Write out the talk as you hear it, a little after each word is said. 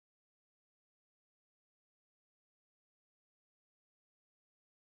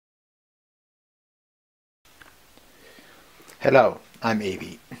Hello, I'm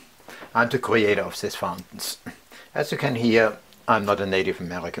Evie. I'm the creator of these fountains. As you can hear, I'm not a Native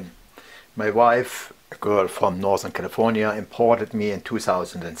American. My wife, a girl from Northern California, imported me in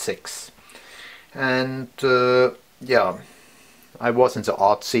 2006. And yeah, I was in the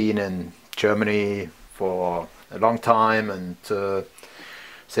art scene in Germany for a long time, and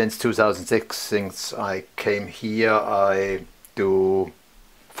since 2006, since I came here, I do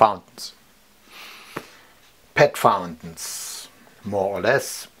fountains. Pet fountains, more or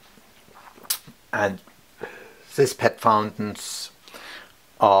less. And these pet fountains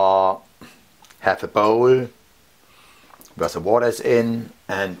have a bowl where the water is in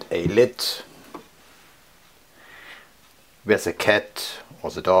and a lid where the cat or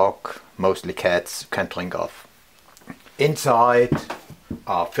the dog, mostly cats, can drink off. Inside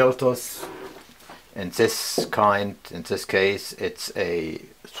are filters. In this case, it's a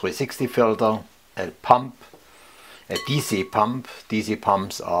 360 filter, a pump, a DC pump. DC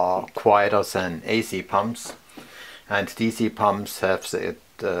pumps are quieter than AC pumps, and DC pumps have the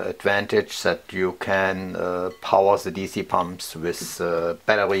advantage that you can power the DC pumps with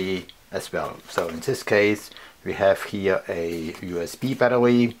battery as well. So in this case we have here a USB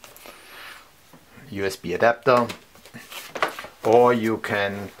battery, USB adapter, or you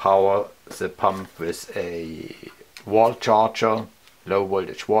can power the pump with a wall charger, low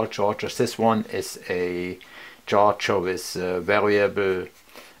voltage wall charger. This one is a charger with variable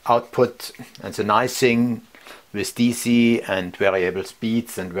output, and the nice thing with DC and variable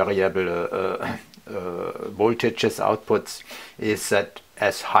speeds and variable voltages outputs is that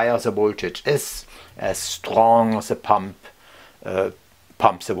as higher the voltage is, as stronger the pump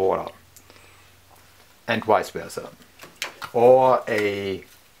pumps the water, and vice versa. Or a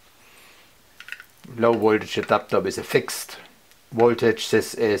low voltage adapter with a fixed voltage.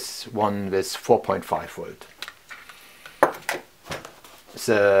 This is one with 4.5 volt.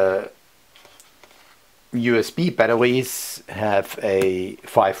 The USB batteries have a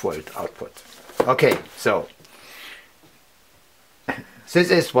 5 volt output. Okay, so this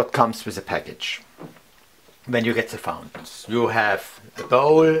is what comes with the package. When you get the fountains, you have a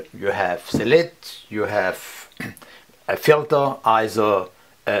bowl, you have the lid, you have a filter, either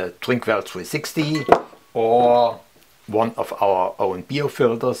a Drinkwell 360 or one of our own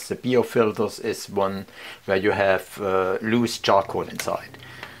biofilters. The biofilters is one where you have loose charcoal inside.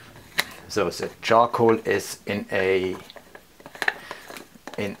 So the charcoal is in a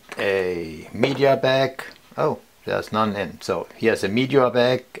media bag. Oh, there's none in. So here's a media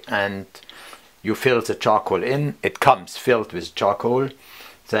bag, and you fill the charcoal in. It comes filled with charcoal.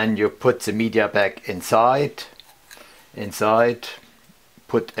 Then you put the media bag inside.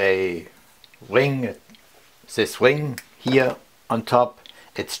 Put a ring, this ring here on top.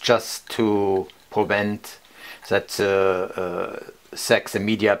 It's just to prevent that the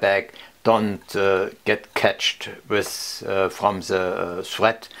media bag don't get catched with from the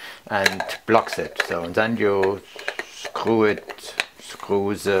thread and blocks it. So and then you screw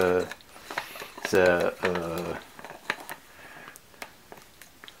the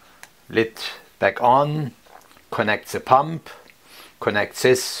lid back on, connect the pump, connect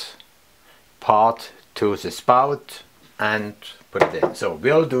this part to the spout, and put it in. So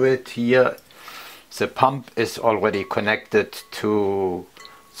we'll do it here. The pump is already connected to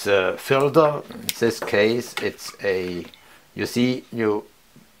the filter. In this case it's a, you see,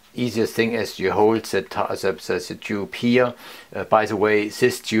 easiest thing is you hold the tube here. By the way,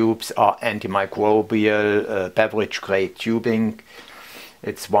 these tubes are antimicrobial beverage grade tubing.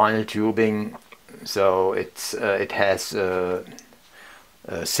 It's vinyl tubing, so it has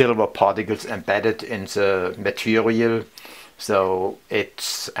silver particles embedded in the material, so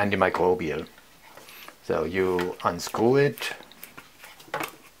it's antimicrobial. So you unscrew it,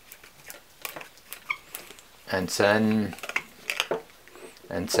 and then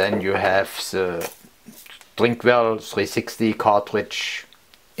you have the Drinkwell 360 cartridge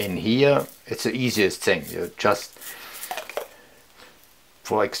in here. It's the easiest thing. You just,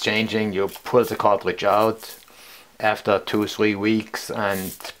 for exchanging, you pull the cartridge out after 2-3 weeks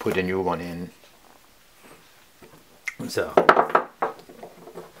and put a new one in. So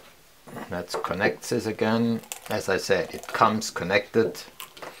let's connect this again. As I said, it comes connected.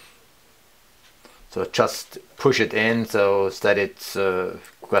 So just push it in so that it's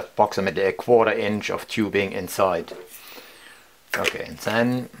got approximately a 1/4 inch of tubing inside. Okay, and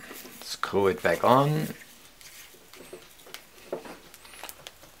then screw it back on.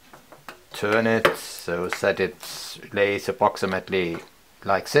 Turn it so that it lays approximately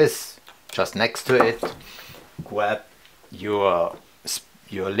like this, just next to it. Grab your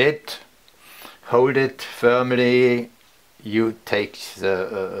lid, hold it firmly you take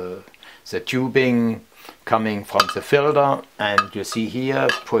the tubing coming from the filter, and you see here,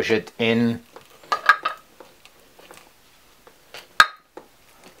 push it in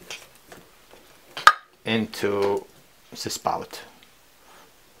into the spout.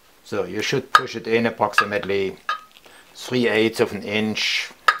 So you should push it in approximately 3/8 of an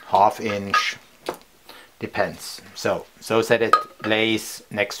inch, ½ inch, depends. So that it lays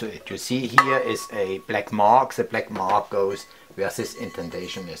next to it. You see here is a black mark. The black mark goes where this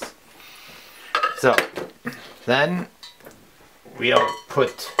indentation is. So then we'll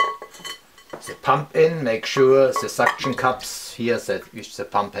put the pump in. Make sure the suction cups here, that the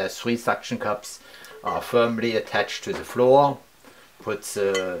pump has 3 suction cups, are firmly attached to the floor. Put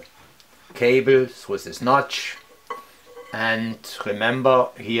the cable through this notch, and remember,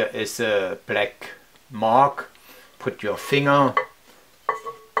 here is a black mark. Put your finger,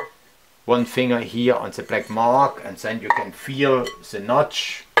 one finger here on the black mark, and then you can feel the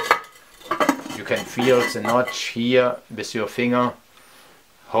notch. You can feel the notch here with your finger.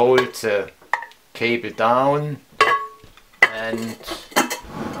 Hold the cable down and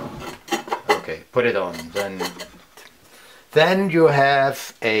okay, put it on. Then you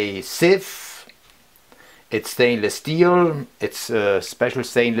have a sieve. It's stainless steel. It's a special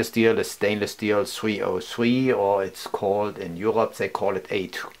stainless steel. It's stainless steel 303, or it's called in Europe, they call it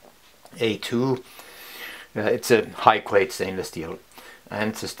A2. It's a high-grade stainless steel.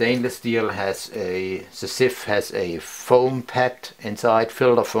 And the stainless steel has the sieve has a foam pad inside,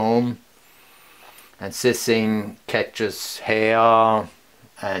 filter foam. And this thing catches hair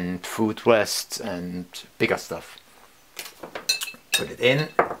and food waste and bigger stuff. Put it in.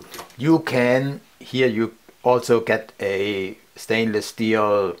 You can, here you also get a stainless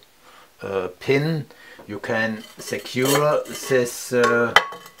steel pin. You can secure this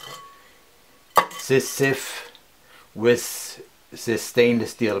sieve with this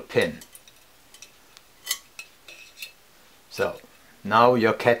stainless steel pin. So now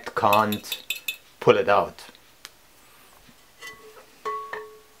your cat can't pull it out.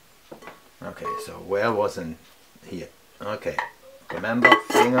 Okay, so where wasn't here? Okay, remember,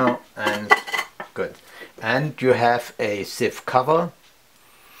 finger and good. And you have a sieve cover.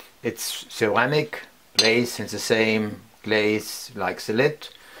 It's ceramic, glaze in the same glaze like the lid.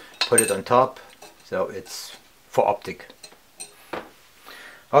 Put it on top, so it's for optic.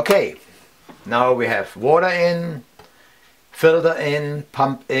 Okay, now we have water in, filter in,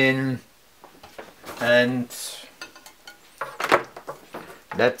 pump in, and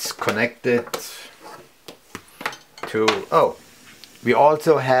let's connect it to, oh, we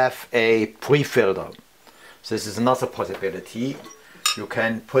also have a pre-filter. This is another possibility. You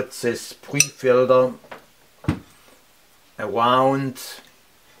can put this pre-filter around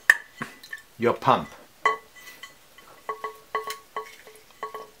your pump.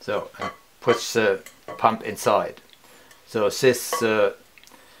 So push the pump inside. So this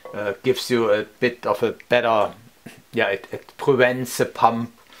gives you a bit of a better, yeah, it prevents the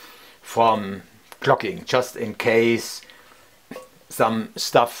pump from clogging, just in case some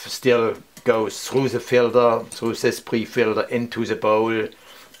stuff still goes through the filter, through this pre-filter into the bowl,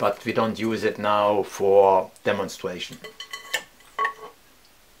 but we don't use it now for demonstration.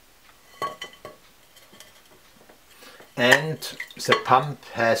 And the pump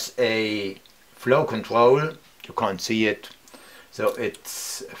has a flow control. You can't see it, so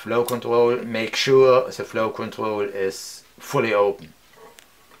it's flow control. Make sure the flow control is fully open.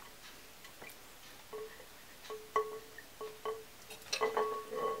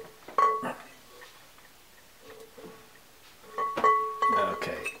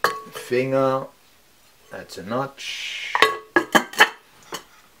 Okay, finger, that's a notch,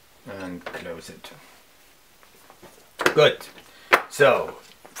 and close it. Good. So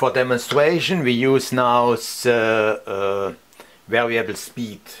for demonstration we use now the variable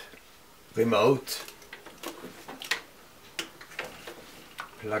speed remote.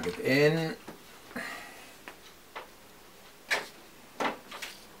 Plug it in.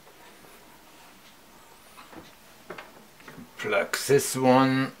 Plug this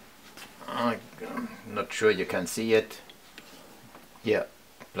one. I'm not sure you can see it. Yeah,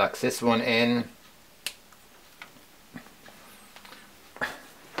 plug this one in.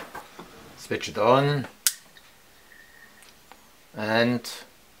 Switch it on and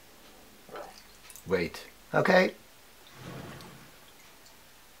wait. Okay,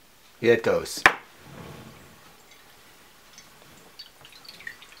 here it goes.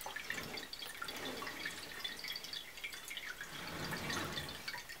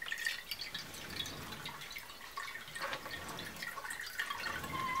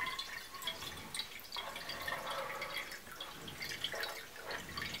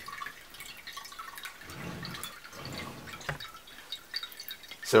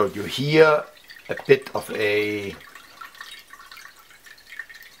 So you hear a bit of a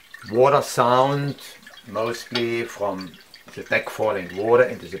water sound, mostly from the backfalling water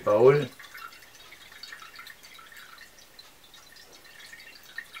into the bowl.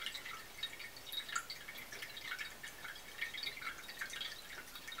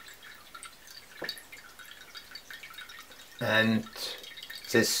 And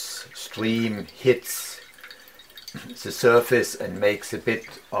this stream hits the surface and makes a bit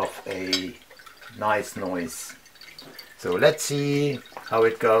of a nice noise. So let's see how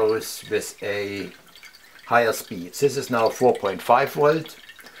it goes with a higher speed. This is now 4.5 volt.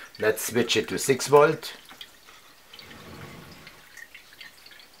 Let's switch it to 6 volt.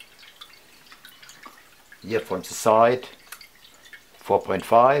 Here from the side,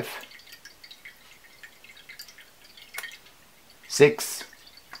 4.5, 6,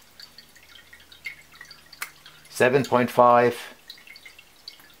 7.5,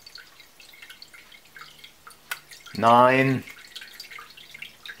 9.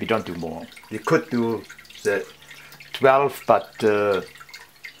 We don't do more. We could do the 12, but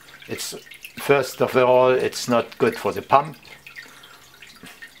it's, first of all, it's not good for the pump,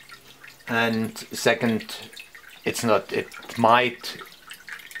 and second, it's not, it might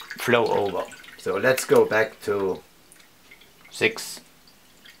flow over. So let's go back to 6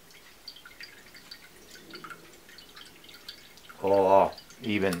 or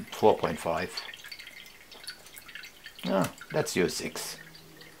even 4.5. Let's use 6.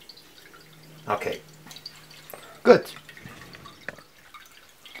 Okay, good.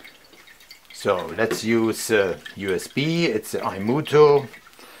 So let's use USB. It's an iMoto.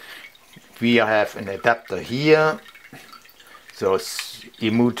 We have an adapter here. So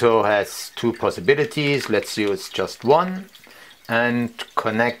iMoto has 2 possibilities. Let's use just one and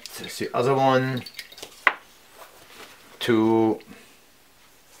connect the other one to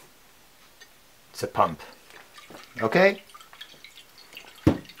the pump. Okay.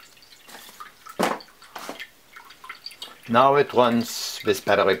 Now it runs with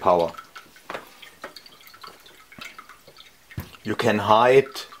battery power. You can hide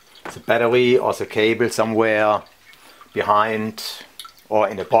the battery or the cable somewhere behind, or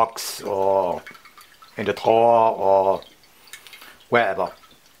in a box, or in the drawer, or wherever.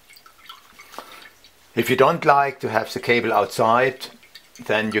 If you don't like to have the cable outside,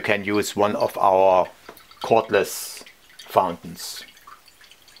 then you can use one of our cordless fountains.